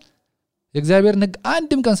ኃጢአት የእግዚአብሔርን ህግ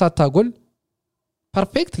አንድም ቀን ሳታጎል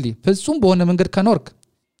ፐርፌክትሊ ፍጹም በሆነ መንገድ ከኖርክ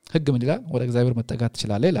ህግ ምን ይላል ወደ እግዚአብሔር መጠጋት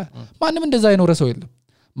ትችላለህ ይላል ማንንም እንደዛ አይኖር ሰው የለም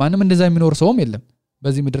ማንንም እንደዛ የሚኖር ሰውም የለም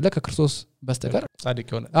በዚህ ምድር ላይ ከክርስቶስ በስተቀር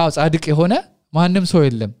ጻድቅ የሆነ ማንንም ሰው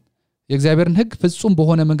የለም የእግዚአብሔርን ህግ ፍጹም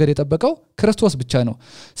በሆነ መንገድ የጠበቀው ክርስቶስ ብቻ ነው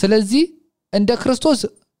ስለዚህ እንደ ክርስቶስ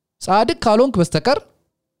ጻድቅ ካልሆንክ በስተቀር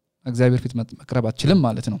እግዚአብሔር ፊት መቅረብ አትችልም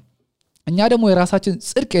ማለት ነው እኛ ደግሞ የራሳችን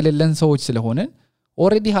ጽድቅ የሌለን ሰዎች ስለሆነ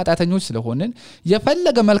ኦሬዲ ኃጢአተኞች ስለሆነ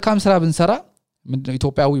የፈለገ መልካም ስራ ብንሰራ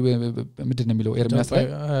ኢትዮጵያዊ ምንድነው የሚለው ኤርሚያስ ላይ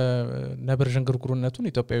ነብር ጅንግርጉርነቱን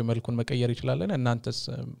ኢትዮጵያዊ መልኩን መቀየር ይችላል እናንተስ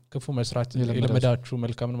ክፉ መስራት የለመዳችሁ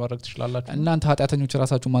መልካምን ማድረግ ትችላላችሁ እናንተ ኃጢአተኞች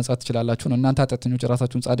ራሳችሁን ማንጻት ትችላላችሁ ነው እናንተ ኃጢአተኞች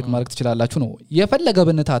ራሳችሁን ጻድቅ ማድረግ ትችላላችሁ ነው የፈለገ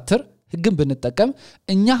ብንታትር ህግን ብንጠቀም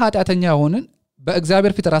እኛ ኃጢአተኛ ሆነን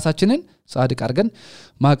በእግዚአብሔር ፊት ራሳችንን ጻድቅ አድርገን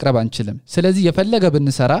ማቅረብ አንችልም ስለዚህ የፈለገ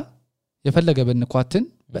ብንሰራ የፈለገ ብንኳትን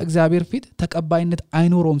በእግዚአብሔር ፊት ተቀባይነት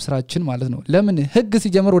አይኖርም ስራችን ማለት ነው ለምን ህግ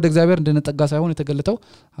ሲጀምር ወደ እግዚአብሔር እንድንጠጋ ሳይሆን የተገለጠው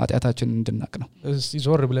ኃጢአታችንን እንድናቅ ነው እስቲ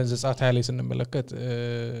ዞር ብለን ዘጻት ላይ ስንመለከት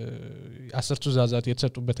 10 ትእዛዛት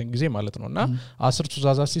የተሰጡበትን ጊዜ ማለት ነውና 10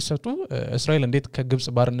 ትእዛዛት ሲሰጡ እስራኤል እንዴት ከግብጽ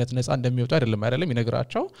ባርነት ነፃ እንደሚወጡ አይደለም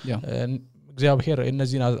ይነግራቸው እግዚአብሔር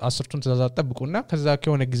እነዚህን 10 ትእዛዛት ጠብቁና ከዛ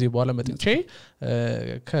ከሆነ ጊዜ በኋላ መጥቼ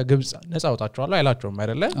ከግብጽ ነፃ አውጣቸዋለሁ አይላቸውም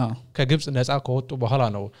አይደለ ከግብጽ ነፃ ከወጡ በኋላ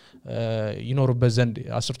ነው ይኖሩበት ዘንድ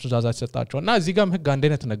 10 ትእዛዛት ሰጣቸውና እዚህ ጋርም ህግ አንድ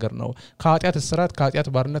አይነት ነገር ነው ከኃጢአት እስራት ከኃጢአት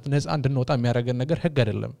ባርነት ነፃ እንድንወጣ የሚያደርገን ነገር ህግ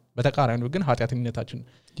አይደለም በተቃራኒው ግን ኃጢአተኝነታችን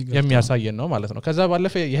የሚያሳየን ነው ማለት ነው ከዛ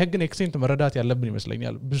ባለፈ የህግን ኤክስቴንት መረዳት ያለብን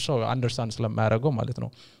ይመስለኛል ብዙ ሰው አንደርስታንድ ስለማያደርገው ማለት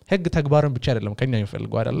ነው ህግ ተግባርን ብቻ አይደለም ከኛ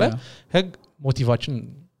የሚፈልገው አይደለ ህግ ሞቲቫችን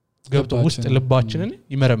ገብቶ ውስጥ ልባችንን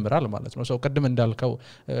ይመረምራል ማለት ነው ሰው ቀደም እንዳልከው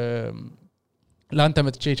ላንተ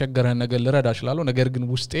መጥቼ የቸገረን ነገር ልረዳ ይችላልው ነገር ግን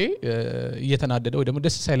ውስጤ እየተናደደ ወይ ደግሞ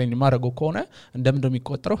ደስ ሳይለኝ ማረገው ከሆነ እንደምን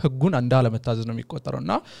እንደሚቆጠረው ህጉን እንዳለ መታዘዝ ነው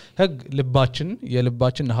የሚቆጠረውና ህግ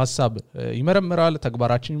የልባችን ሐሳብ ይመረምራል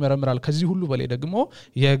ተግባራችን ይመረምራል ከዚህ ሁሉ በላይ ደግሞ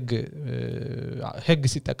ህግ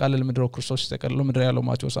ሲጠቃለል ምድር ክርስቶስ ሲጠቃለል ምድር ያለው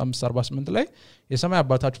ማቴዎስ 5:48 ላይ የሰማይ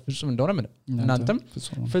አባታችሁ ፍጹም እንደሆነ ምን እናንተም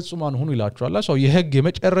ፍጹማን ሁኑ ይላችኋል ሰው የህግ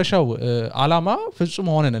የመጨረሻው ዓላማ ፍጹም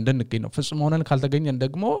ሆነን እንድንገኝ ነው ፍጹም ሆነን ካልተገኘን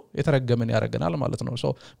ደግሞ የተረገመን ያረጋናል ማለት ነው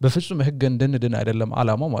ሰው በፍጹም ህግ እንድንድን አይደለም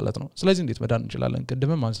ዓላማው ማለት ነው ስለዚህ እንዴት መዳን እንችላለን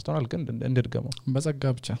ቅድምም አንስተናል ግን እንድድገመው በጸጋ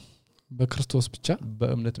ብቻ በክርስቶስ ብቻ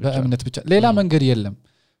በእምነት ብቻ ሌላ መንገድ የለም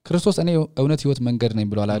ክርስቶስ እኔ እውነት ህይወት መንገድ ነኝ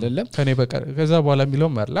ብሏል አይደለም ከኔ በቀር ከዛ በኋላ የሚለው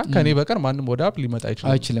ማርላ ከኔ በቀር ማንንም ወደ አብ ሊመጣ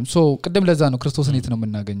አይችልም ሶ ቅድም ለዛ ነው ክርስቶስን የት ነው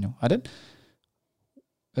የምናገኘው አይደል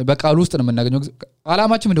በቃሉ ውስጥ ነው የምናገኘው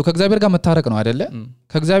ዓላማችን ምንድነው ከእግዚአብሔር ጋር መታረቅ ነው አይደለ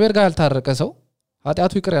ከእግዚአብሔር ጋር ያልታረቀ ሰው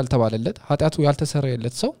ኃጢአቱ ይቅር ያልተባለለት ኃጢአቱ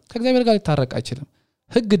ያልተሰረየለት ሰው ከእግዚአብሔር ጋር ሊታረቅ አይችልም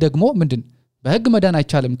ህግ ደግሞ ምንድን በህግ መዳን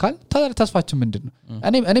አይቻልም ካል ተስፋችን ምንድነው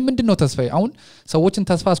እኔ ምንድነው ተስፋዬ አሁን ሰዎችን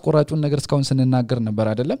ተስፋ አስቆራጩን ነገር እስካሁን ስንናገር ነበር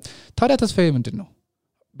አይደለም ታዲያ ተስፋዬ ምንድነው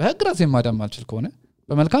በህግ ራሴን ማዳን ማልችል ከሆነ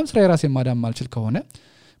በመልካም ስራዬ ራሴን ማዳን ማልችል ከሆነ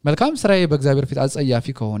መልካም ስራዬ በእግዚአብሔር ፊት አጸያፊ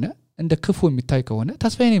ከሆነ እንደ ክፉ የሚታይ ከሆነ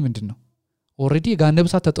ተስፋዬ ምንድነው ኦሬዲ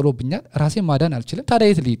ጋነብሳት ተጥሎብኛል ራሴን ማዳን አልችልም ታዲያ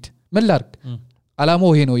የት ልሂድ ምን ላርግ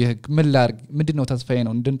ዓላማው ይሄ ነው የህግ ምን ላርግ ምንድነው ተስፋዬ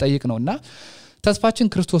ነው እንድንጠይቅ ነውና ተስፋችን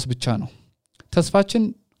ክርስቶስ ብቻ ነው ተስፋችን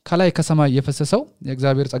ከላይ ከሰማይ የፈሰሰው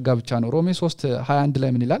የእግዚአብሔር ጸጋ ብቻ ነው ሮሜ 3:21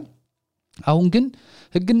 ላይ ምን ይላል አሁን ግን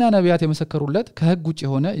ህግና ነቢያት የመሰከሩለት ከህግ ውጪ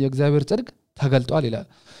የሆነ የእግዚአብሔር ጽድቅ ተገልጧል ይላል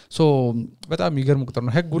ሶ በጣም ይገርም ቁጥር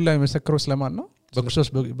ነው ህግ ሁሉ የመሰከረው ስለማን ነው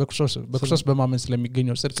በክርስቶስ በማመን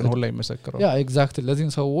ስለሚገኘው ጽድቅ ነው ሁሉ የመሰከረው ያ ኤግዛክትሊ ለዚህ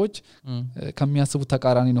ሰዎች ከሚያስቡት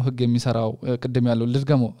ተቃራኒ ነው ህግ የሚሰራው ቅድም ያለው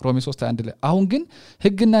ልድገሞ ሮሜ 3:21 ላይ አሁን ግን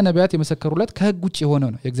ህግና ነቢያት የመሰከሩለት ከህግ ውጪ የሆነ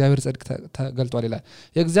ነው የእግዚአብሔር ጽድቅ ተገልጧል ይላል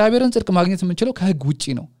የእግዚአብሔርን ጽድቅ ማግኘት የምንችለው ከህግ ውጪ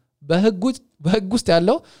ነው በህግ ውስጥ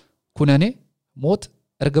ያለው ኩነኔ ሞት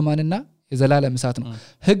እርግማንና የዘላለም እሳት ነው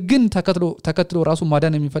ህግን ተከትሎ ራሱ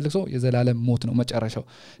ማዳን የሚፈልግ ሰው የዘላለም ሞት ነው መጨረሻው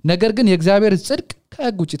ነገር ግን የእግዚአብሔር ጽድቅ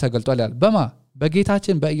ከህግ ውጪ ተገልጧል ይላል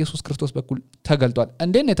በጌታችን በኢየሱስ ክርስቶስ በኩል ተገልጧል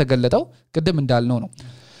እንዴት ነው የተገለጠው ቅድም እንዳልነው ነው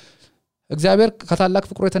እግዚአብሔር ከታላቅ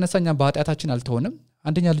ፍቅሩ የተነሳኛ በኃጢአታችን አልተሆንም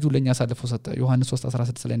አንደኛ ልጁ ለኛ አሳልፎ ሰጠ ዮሐንስ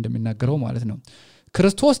 3:16 ላይ እንደሚናገረው ማለት ነው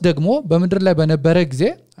ክርስቶስ ደግሞ በመድር ላይ በነበረ ጊዜ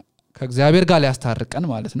ከእግዚአብሔር ጋር ሊያስታርቀን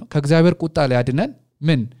ማለት ነው ከእግዚአብሔር ቁጣ ሊያድነን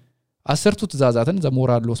ምን 10ቱ ትእዛዛትን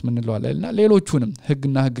ዘሞራሎስ ምን እንለዋለንና ሌሎቹንም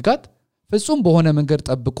ህግና ህግጋት ፍጹም በሆነ መንገድ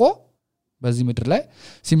ጠብቆ በዚህ ምድር ላይ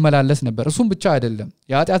ሲመላለስ ነበር እሱም ብቻ አይደለም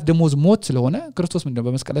የኃጢአት ደሞዝ ሞት ስለሆነ ክርስቶስ ምንድነው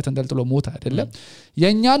በመስቀል ላይ ተንጠልጥሎ ሞት አይደለም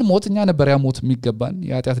የኛን ሞት እኛ ነበር ያ ሞት የሚገባን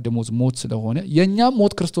የኃጢአት ደሞዝ ሞት ስለሆነ የኛም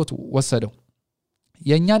ሞት ክርስቶስ ወሰደው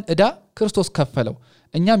የኛን ዕዳ ክርስቶስ ከፈለው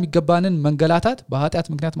እኛ የሚገባንን መንገላታት በኃጢአት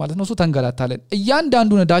ምክንያት ማለት ነው እሱ ተንገላታለን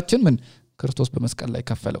እያንዳንዱን ዕዳችን ምን ክርስቶስ በመስቀል ላይ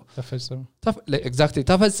ከፈለው ኤግዛክትሊ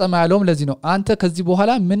ተፈጸመ ያለውም ለዚህ ነው አንተ ከዚህ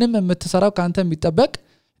በኋላ ምንም የምትሰራው ካንተ የሚጠበቅ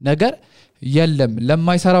ነገር የለም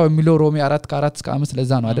ለማይሰራው የሚለው ሮሜ 4:4-5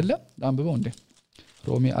 ለዛ ነው አይደለ አንብበው እንዴ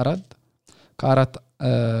ሮሜ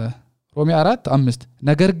 4:5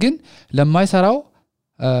 ነገር ግን ለማይሰራው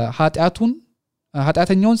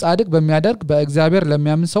ኃጢአተኛውን ጻድቅ በሚያደርግ በእግዚአብሔር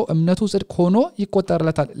ለሚያምን ሰው እምነቱ ጽድቅ ሆኖ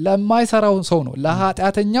ይቆጠርለታል ለማይሰራው ሰው ነው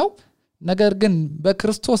ለኃጢአተኛው ነገር ግን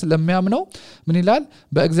በክርስቶስ ለሚያምነው ምን ይላል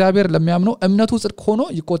በእግዚአብሔር ለሚያምነው እምነቱ ጽድቅ ሆኖ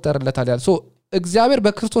ይቆጠርለታል ያለ ሶ እግዚአብሔር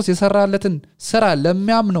በክርስቶስ የሰራለትን ስራ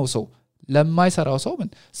ለሚያምነው ሰው ለማይሰራው ሰው ምን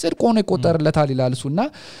ጽድቅ ሆኖ ይቆጠርለታል ይላልሱና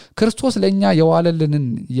ክርስቶስ ለኛ የዋለልንን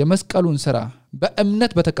የመስቀሉን ስራ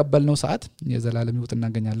በእምነት በተቀበልነው ሰዓት የዘላለም ሕይወት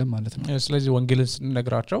እናገኛለን ማለት ነው ስለዚህ ወንጌልን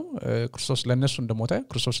ስንነግራቸው ክርስቶስ ለነሱ እንደሞተ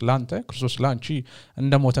ክርስቶስ ላንተ ክርስቶስ ላንቺ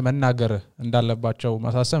እንደሞተ መናገር እንዳለባቸው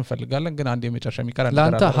ማሳሰብ ፈልጋለን ግን አንድ የመጨረሻ የሚቀር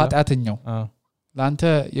ላንተ ኃጢአተኛው ላንተ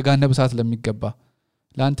የጋነብ እሳት ለሚገባ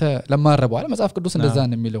ላንተ ለማረባው አለ መጽሐፍ ቅዱስ እንደዛ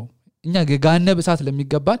ነው የሚለው እኛ የጋነብ እሳት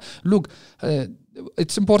ለሚገባን ሉክ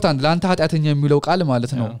it's important ላንተ ኃጢአተኛ የሚለው ቃል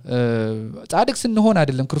ማለት ነው ጻድቅ ስንሆን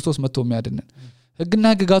አይደለም ክርስቶስ መጥቶ የሚያድነን ህግና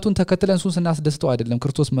ህግጋቱን ተከትለን እሱን ስናስደስተው አይደለም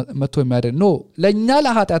ክርስቶስ መጥቶ የሚያድነን ኖ ለኛ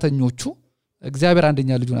ለኃጢአተኞቹ እግዚአብሔር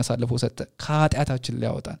አንደኛ ልጁን አሳልፎ ሰጠ ከኃጢአታችን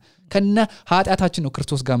ሊያወጣን ከነ ኃጢአታችን ነው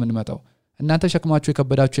ክርስቶስ ጋር ምን መጣው እናንተ ሸክማችሁ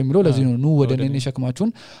የከበዳችሁ የሚለው ለዚህ ነው ኑ ወደ እኔ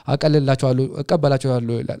ሸክማችሁን አቀልላችኋለሁ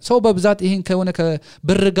እቀበላችኋለሁ ይላል ሰው በብዛት ይሄን ከሆነ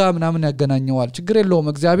ከብርጋ ምናምን ያገናኘዋል ችግር የለውም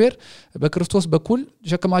እግዚአብሔር በክርስቶስ በኩል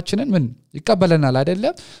ሸክማችንን ምን ይቀበለናል አይደለ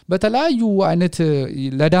በተለያዩ አይነት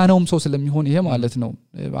ለዳነውም ሰው ስለሚሆን ይሄ ማለት ነው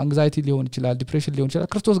አንግዛይቲ ሊሆን ይችላል ዲፕሬሽን ሊሆን ይችላል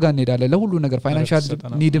ክርስቶስ ጋር እንሄዳለን ለሁሉ ነገር ፋይናንሻል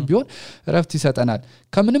ኒድም ቢሆን ረፍት ይሰጠናል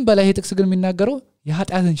ከምንም በላይ ይሄ ጥቅስ ግን የሚናገረው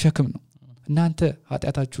የኃጢአትን ሸክም ነው እናንተ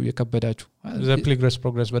ኃጢአታችሁ የከበዳችሁ ዘ ፕሊግረስ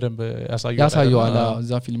ፕሮግረስ በደንብ ያሳየዋል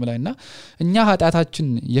እዛ ፊልም ላይና እኛ ኃጢአታችን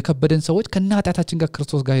የከበደን ሰዎች ከና ኃጢአታችን ጋር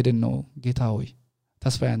ክርስቶስ ጋር ሄደን ነው ጌታ ሆይ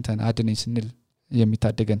ተስፋ ያንተን አድነኝ ስንል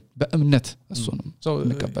የሚታደገን በእምነት እሱ ነው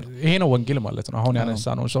እንቀበል ይሄ ነው ወንጌል ማለት ነው አሁን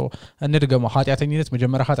ያነሳ ነው ሰው እንድገማ ኃጢአተኝነት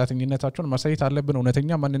መጀመሪያ ኃጢአተኝነታቸውን ማሳየት አለብን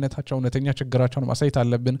እውነተኛ ማንነታቸው እውነተኛ ችግራቸውን ማሳየት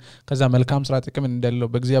አለብን ከዛ መልካም ስራ ጥቅም እንደሌለው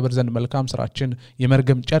በእግዚአብሔር ዘንድ መልካም ስራችን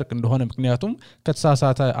የመርገም ጨርቅ እንደሆነ ምክንያቱም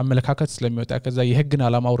ከተሳሳተ አመለካከት ስለሚወጣ ከዛ የህግን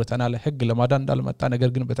ዓላማ አውርተናል ህግ ለማዳን እንዳልመጣ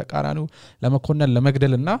ነገር ግን በተቃራኒው ለመኮነን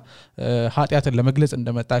ለመግደልና ኃጢአትን ለመግለጽ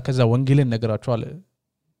እንደመጣ ከዛ ወንጌልን ነገራቸዋል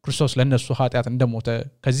ክርስቶስ ለነሱ ኃጢአት እንደሞተ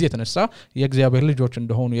ከዚህ የተነሳ የእግዚአብሔር ልጆች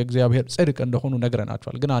እንደሆኑ የእግዚአብሔር ጽድቅ እንደሆኑ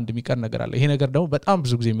ነገርናቸዋል ግን አንድ የሚቀር ነገር አለ ይሄ ነገር ደግሞ በጣም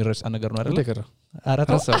ብዙ ጊዜ የሚረሳ ነገር ነው አይደል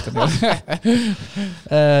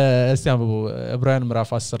እስቲ አንብቡ ዕብራውያን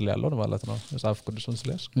ምዕራፍ 10 ላይ ያለው ማለት ነው መጽሐፍ ቅዱስን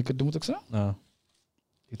ስለያዝ የቅድሙ ጥቅስ ነው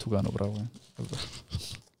የቱ ጋር ነው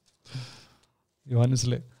ዮሐንስ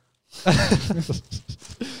ላይ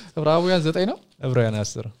ዕብራውያን 9 ነው ዕብራውያን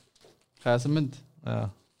 10 28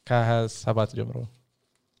 ከ27 ጀምሮ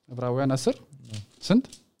ዕብራውያን 10 ስንት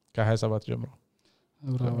ከ27 ጀምሮ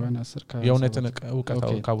ዕብራውያን 10 የእውነትን ዕውቀት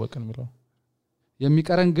ካወቅን የሚለው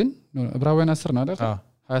የሚቀረን ግን ዕብራውያን 10 ነው አይደል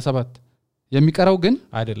 27 የሚቀረው ግን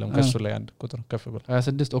አይደለም ከሱ ላይ አንድ ቁጥር ከፍ ብለ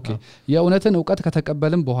 26 ኦኬ የእውነትን ዕውቀት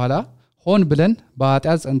ከተቀበልን በኋላ ሆን ብለን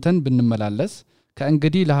በኃጢአት ጸንተን ብንመላለስ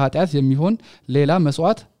ከእንግዲህ ለኃጢአት የሚሆን ሌላ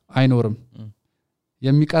መስዋዕት አይኖርም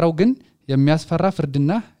የሚቀረው ግን የሚያስፈራ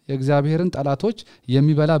ፍርድና የእግዚአብሔርን ጠላቶች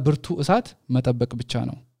የሚበላ ብርቱ እሳት መጠበቅ ብቻ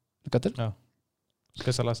ነው ልቀጥል እስከ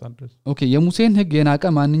 31 ድረስ ኦኬ የሙሴን ህግ የናቀ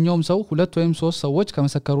ማንኛውም ሰው 2 ወይም 3 ሰዎች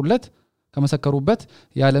ከመሰከሩበት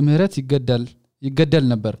ያለ ምህረት ይገደል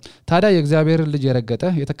ነበር ታዲያ የእግዚአብሔርን ልጅ የረገጠ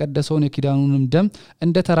የተቀደሰውን የኪዳኑንም ደም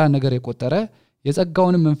እንደ ተራ ነገር የቆጠረ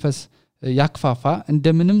የጸጋውንም መንፈስ ያክፋፋ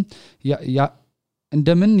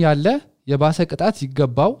እንደምን ያለ የባሰ ቅጣት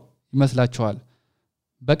ይገባው ይመስላችኋል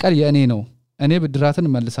በቀል የእኔ ነው እኔ ብድራትን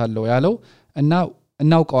መልሳለሁ ያለው እና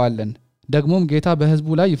እናውቀዋለን ደግሞም ጌታ በህዝቡ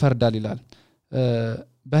ላይ ይፈርዳል ይላል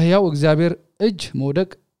በህያው እግዚአብሔር እጅ መውደቅ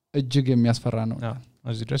እጅግ የሚያስፈራ ነው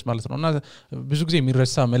እዚህ ድረስ ማለት ነውና ብዙ ጊዜ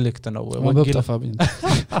የሚረሳ መልእክት ነው ወንጌል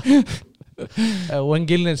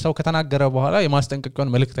ወንጌልን ሰው ከተናገረ በኋላ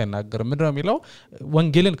የማስጠንቀቂያውን መልእክት አይናገርም ምንድነው የሚለው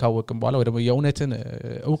ወንጌልን ካወቅን በኋላ ወይ ደግሞ የእውነትን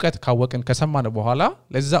ዕውቀት ካወቅን ከሰማን በኋላ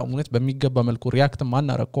ለዛ እውነት በሚገባ መልኩ ሪአክት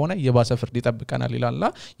ማናረግ ከሆነ የባሰ ፍርድ ይጠብቀናል ይላልና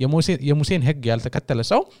የሙሴን ሕግ ያልተከተለ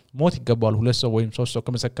ሰው ሞት ይገባዋል 2 ሰው ወይም 3 ሰው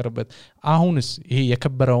ከመሰከረበት አሁንስ ይሄ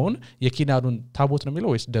የከበረውን የኪዳኑን ታቦት ነው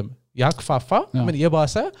የሚለው ወይስ ደም ያክፋፋ ምን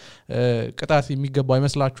የባሰ ቅጣት የሚገባው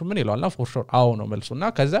አይመስላችሁ ምን ይላልና ፎር ሹር አዎ ነው መልሱና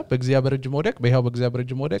ከዛ በእግዚአብሔር እጅ መውደቅ በይያው በእግዚአብሔር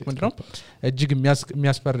እጅ መውደቅ ምንድነው እጅግ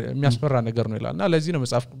የሚያስፈራ ነገር ነው ይላልና ለዚህ ነው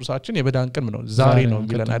መጽሐፍ ቅዱሳችን የመዳን ቀን ነው ዛሬ ነው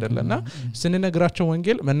የሚለን አይደለና ስንነግራቸው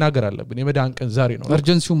ወንጌል መናገር አለብን የመዳን ቀን ዛሬ ነው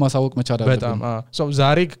urgency ማሳወቅ መቻል አለብን በጣም ሰው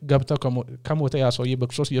ዛሬ ገብተው ከሞተ ያ ሰው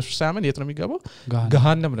በክርስቶስ ኢየሱስ ሳይመን የት ነው የሚገባው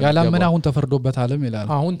ገሃነም ነው ያላመነ አሁን ተፈርዶበታል ይላል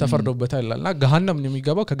አሁን ተፈርዶበታል ይላልና ገሃነም ነው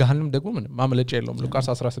የሚገባው ከገሃነም ደግሞ ምን ማምለጫ የለውም ሉቃስ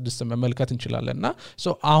 16 መመልከት እንችላለንና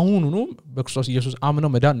አሁኑኑ በክርስቶስ ኢየሱስ አምነው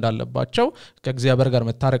መዳን እንዳለባቸው ከእግዚአብሔር ጋር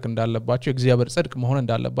መታረቅ እንዳለባቸው የእግዚአብሔር ጽድቅ መሆን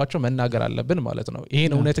እንዳለባቸው መናገር አለብን ማለት ነው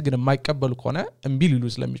ይሄን እውነት ግን የማይቀበሉ ከሆነ እንቢ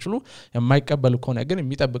ሊሉ ስለሚችሉ የማይቀበሉ ከሆነ ግን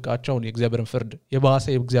የሚጠብቃቸውን የእግዚአብሔርን ፍርድ የባሰ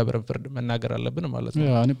የእግዚአብሔርን ፍርድ መናገር አለብን ማለት ነው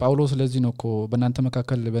እኔ ጳውሎስ ስለዚህ ነው እኮ በእናንተ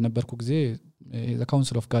መካከል በነበርኩ ጊዜ the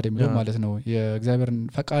council of god የሚለው ማለት ነው የእግዚአብሔርን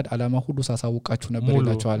ፈቃድ ዓላማ ሁሉ ሳሳውቃችሁ ነበር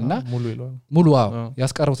ይላቸዋልና ሙሉ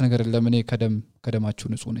ያስቀረውት ነገር ለምን ከደማችሁ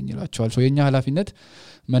ንጹህ ነኝ ይላቸዋል የኛ ኃላፊነት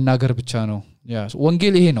መናገር ብቻ ነው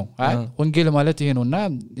ወንጌል ይሄ ነው ወንጌል ማለት ይሄ ነውና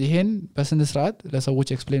ይሄን በስነ ስርዓት ለሰዎች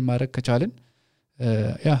ኤክስፕሌን ማድረግ ከቻልን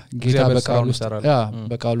ጌታ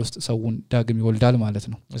በቃል ውስጥ ሰውን ዳግም ይወልዳል ማለት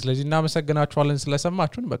ነው ስለዚህ እናመሰግናችኋለን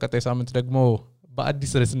ስለሰማችሁን በቀጣይ ሳምንት ደግሞ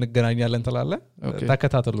በአዲስ ርዕስ እንገናኛለን ተላለ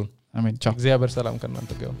ተከታተሉን አሜን ቻው እግዚአብሔር ሰላም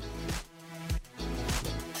ከእናንተ ጋር